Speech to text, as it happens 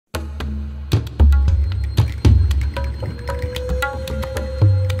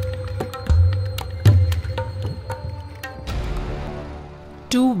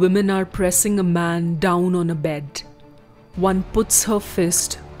Two women are pressing a man down on a bed. One puts her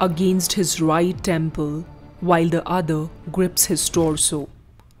fist against his right temple while the other grips his torso.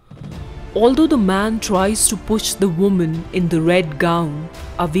 Although the man tries to push the woman in the red gown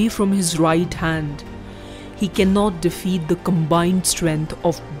away from his right hand, he cannot defeat the combined strength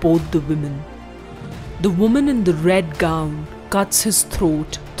of both the women. The woman in the red gown cuts his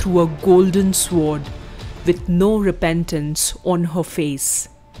throat through a golden sword with no repentance on her face.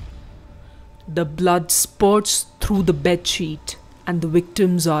 The blood spurts through the bedsheet and the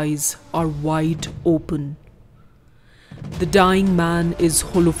victim's eyes are wide open. The dying man is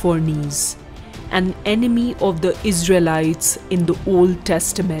Holofernes, an enemy of the Israelites in the Old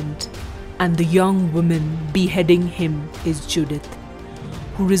Testament, and the young woman beheading him is Judith,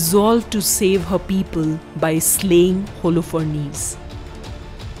 who resolved to save her people by slaying Holofernes.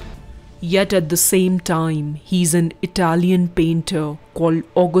 Yet at the same time, he is an Italian painter called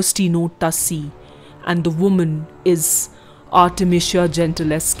Agostino Tassi, and the woman is Artemisia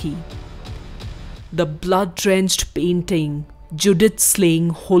Gentileschi. The blood-drenched painting, Judith slaying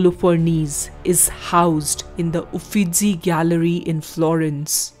Holofernes, is housed in the Uffizi Gallery in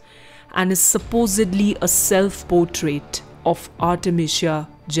Florence and is supposedly a self-portrait of Artemisia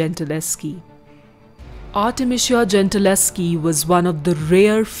Gentileschi. Artemisia Gentileschi was one of the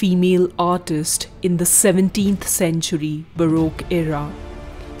rare female artists in the 17th century Baroque era.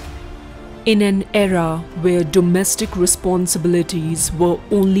 In an era where domestic responsibilities were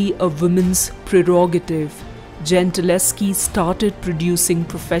only a woman's prerogative, Gentileschi started producing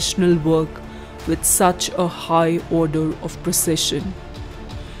professional work with such a high order of precision.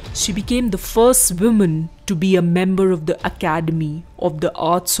 She became the first woman to be a member of the Academy of the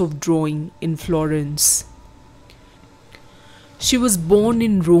Arts of Drawing in Florence. She was born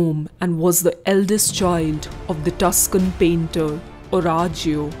in Rome and was the eldest child of the Tuscan painter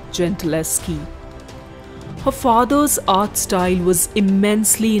Orazio Gentileschi. Her father's art style was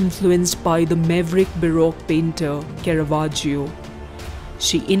immensely influenced by the maverick Baroque painter Caravaggio.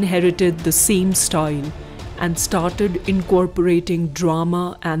 She inherited the same style and started incorporating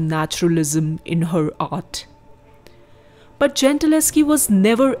drama and naturalism in her art. But Gentileschi was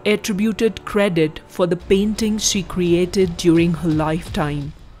never attributed credit for the paintings she created during her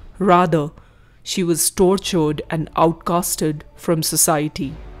lifetime. Rather, she was tortured and outcasted from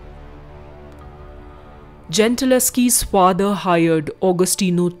society. Gentileschi's father hired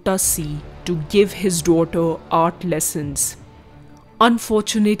Agostino Tassi to give his daughter art lessons.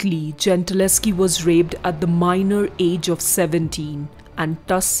 Unfortunately, Gentileschi was raped at the minor age of 17 and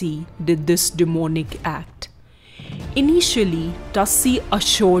Tassi did this demonic act. Initially, Tassi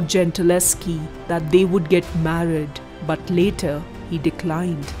assured Gentileschi that they would get married, but later he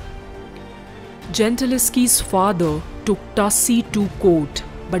declined. Gentileschi's father took Tassi to court,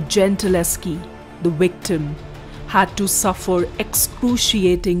 but Gentileschi, the victim, had to suffer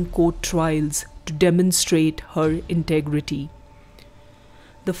excruciating court trials to demonstrate her integrity.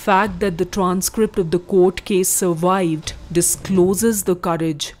 The fact that the transcript of the court case survived discloses the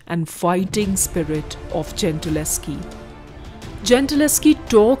courage and fighting spirit of Gentileschi. Gentileschi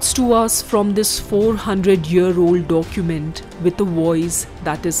talks to us from this 400-year-old document with a voice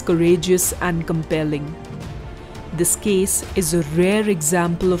that is courageous and compelling. This case is a rare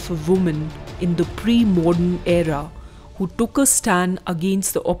example of a woman in the pre-modern era who took a stand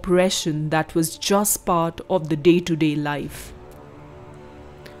against the oppression that was just part of the day-to-day life.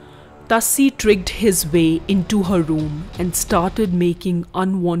 Tassi tricked his way into her room and started making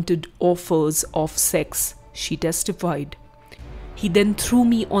unwanted offers of sex, she testified. He then threw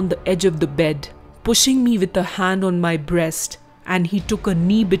me on the edge of the bed, pushing me with a hand on my breast, and he took a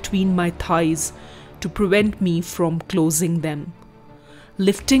knee between my thighs to prevent me from closing them.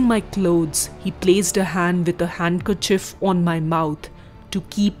 Lifting my clothes, he placed a hand with a handkerchief on my mouth to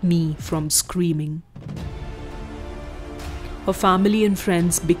keep me from screaming. Her family and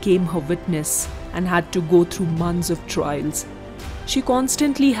friends became her witness and had to go through months of trials. She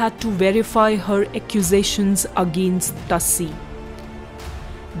constantly had to verify her accusations against Tassi.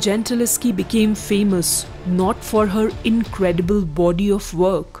 Gentileschi became famous not for her incredible body of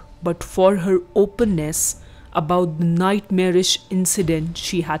work, but for her openness about the nightmarish incident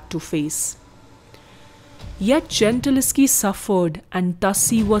she had to face. Yet Gentileschi suffered and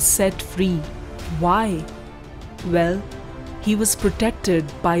Tassi was set free. Why? Well, he was protected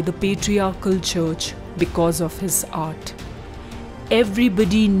by the patriarchal church because of his art.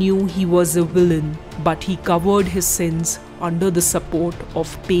 Everybody knew he was a villain, but he covered his sins under the support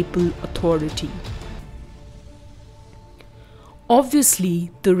of papal authority.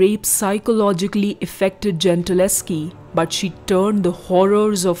 Obviously, the rape psychologically affected Gentileschi, but she turned the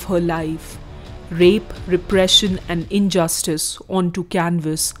horrors of her life, rape, repression, and injustice, onto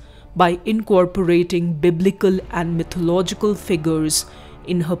canvas by incorporating biblical and mythological figures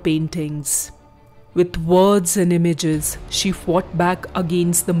in her paintings. With words and images, she fought back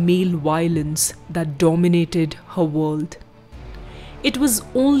against the male violence that dominated her world. It was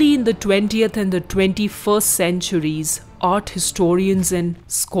only in the 20th and the 21st centuries art historians and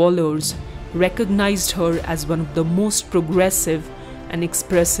scholars recognized her as one of the most progressive and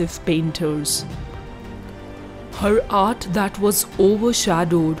expressive painters. Her art that was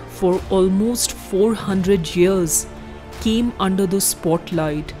overshadowed for almost 400 years came under the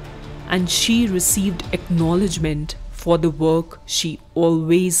spotlight, and she received acknowledgment for the work she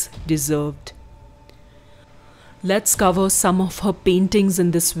always deserved. Let's cover some of her paintings in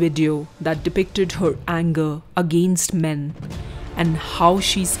this video that depicted her anger against men and how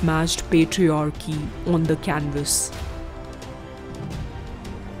she smashed patriarchy on the canvas.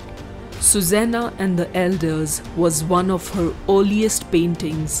 Susanna and the Elders was one of her earliest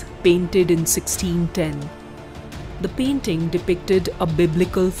paintings, painted in 1610. The painting depicted a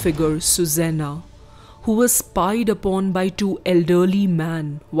biblical figure, Susanna, who was spied upon by two elderly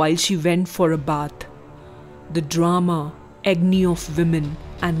men while she went for a bath. The drama, agony of women,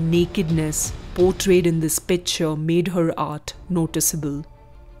 and nakedness portrayed in this picture made her art noticeable.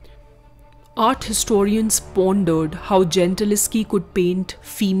 Art historians pondered how Gentileschi could paint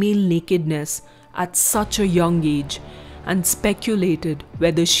female nakedness at such a young age and speculated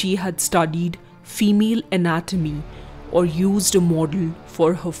whether she had studied female anatomy or used a model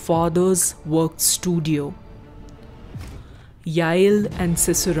for her father's work studio. Jael and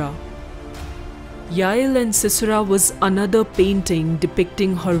Sisera. Jael and Sisera was another painting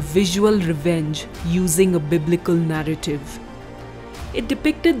depicting her visual revenge using a biblical narrative. It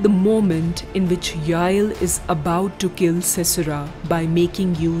depicted the moment in which Jael is about to kill Sisera by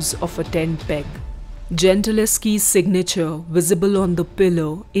making use of a tent peg. Gentileschi's signature, visible on the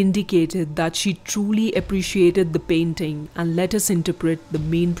pillar, indicated that she truly appreciated the painting and let us interpret the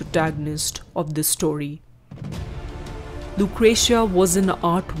main protagonist of the story. Lucretia was an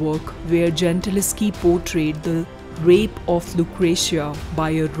artwork where Gentileschi portrayed the rape of Lucretia by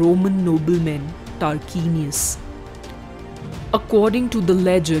a Roman nobleman, Tarquinius. According to the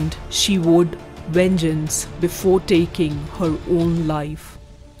legend, she vowed vengeance before taking her own life.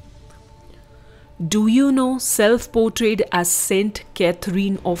 Do you know self-portrayed as Saint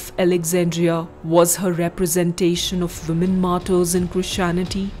Catherine of Alexandria was her representation of women martyrs in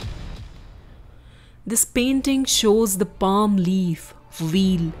Christianity? This painting shows the palm leaf,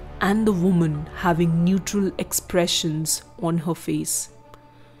 wheel, and the woman having neutral expressions on her face.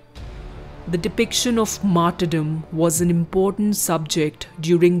 The depiction of martyrdom was an important subject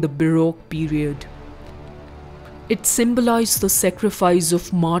during the Baroque period. It symbolized the sacrifice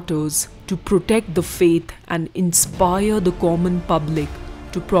of martyrs to protect the faith and inspire the common public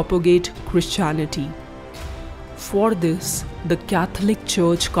to propagate Christianity. For this, the Catholic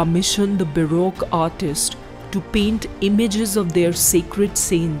Church commissioned the Baroque artist to paint images of their sacred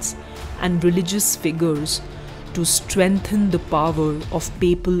saints and religious figures to strengthen the power of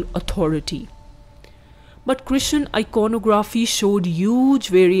papal authority. But Christian iconography showed huge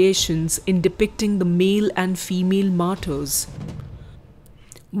variations in depicting the male and female martyrs.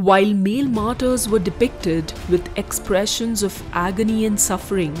 While male martyrs were depicted with expressions of agony and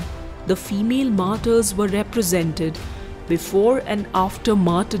suffering, the female martyrs were represented before and after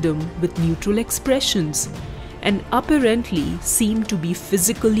martyrdom with neutral expressions and apparently seemed to be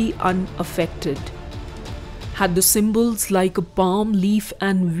physically unaffected. Had the symbols like a palm leaf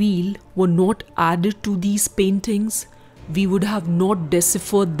and wheel were not added to these paintings, we would have not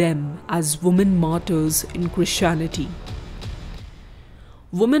deciphered them as women martyrs in Christianity.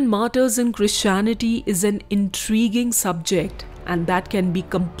 Women martyrs in Christianity is an intriguing subject, and that can be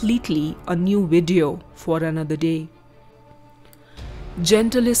completely a new video for another day.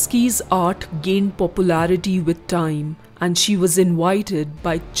 Gentileschi's art gained popularity with time, and she was invited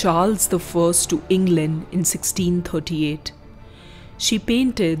by Charles I to England in 1638. She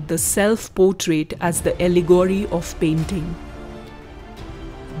painted the self-portrait as the allegory of painting.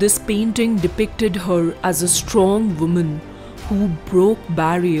 This painting depicted her as a strong woman who broke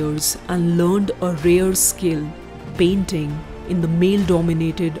barriers and learned a rare skill, painting, in the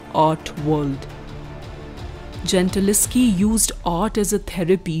male-dominated art world. Gentileschi used art as a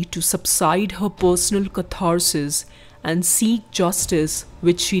therapy to subside her personal catharsis and seek justice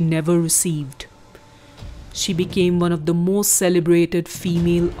which she never received. She became one of the most celebrated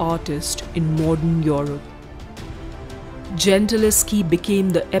female artists in modern Europe. Gentileschi became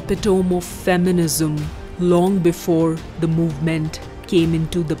the epitome of feminism long before the movement came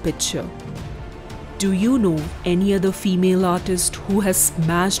into the picture. Do you know any other female artist who has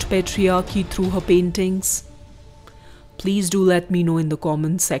smashed patriarchy through her paintings? Please do let me know in the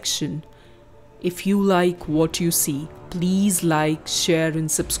comment section. If you like what you see, please like, share and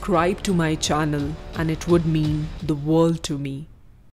subscribe to my channel, and it would mean the world to me.